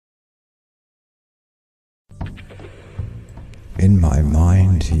In my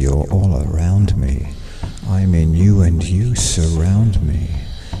mind, you're all around me. I'm in you and you surround me.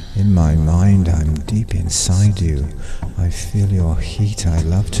 In my mind, I'm deep inside you. I feel your heat, I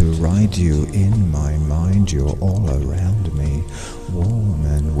love to ride you. In my mind, you're all around me. Warm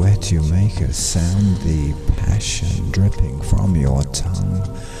and wet, you make a sound. The passion dripping from your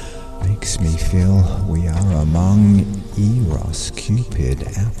tongue makes me feel we are among Eros, Cupid,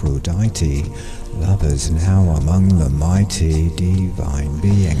 Aphrodite, lovers now among the mighty. Divine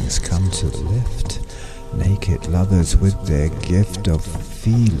beings come to lift naked lovers with their gift of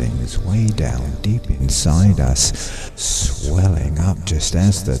feelings way down deep inside us, swelling up just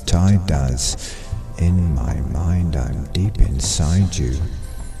as the tide does. In my mind, I'm deep inside you.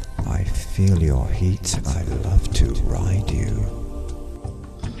 I feel your heat, I love to ride you.